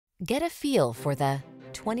Get a feel for the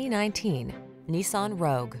 2019 Nissan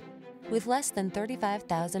Rogue. With less than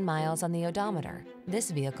 35,000 miles on the odometer,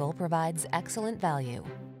 this vehicle provides excellent value.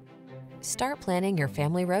 Start planning your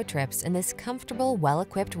family road trips in this comfortable,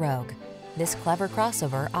 well-equipped Rogue. This clever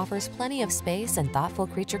crossover offers plenty of space and thoughtful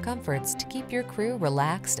creature comforts to keep your crew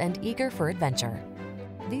relaxed and eager for adventure.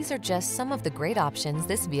 These are just some of the great options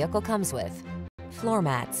this vehicle comes with: floor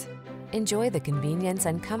mats. Enjoy the convenience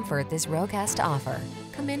and comfort this Rogue has to offer.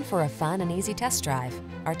 Come in for a fun and easy test drive.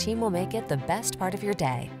 Our team will make it the best part of your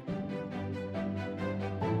day.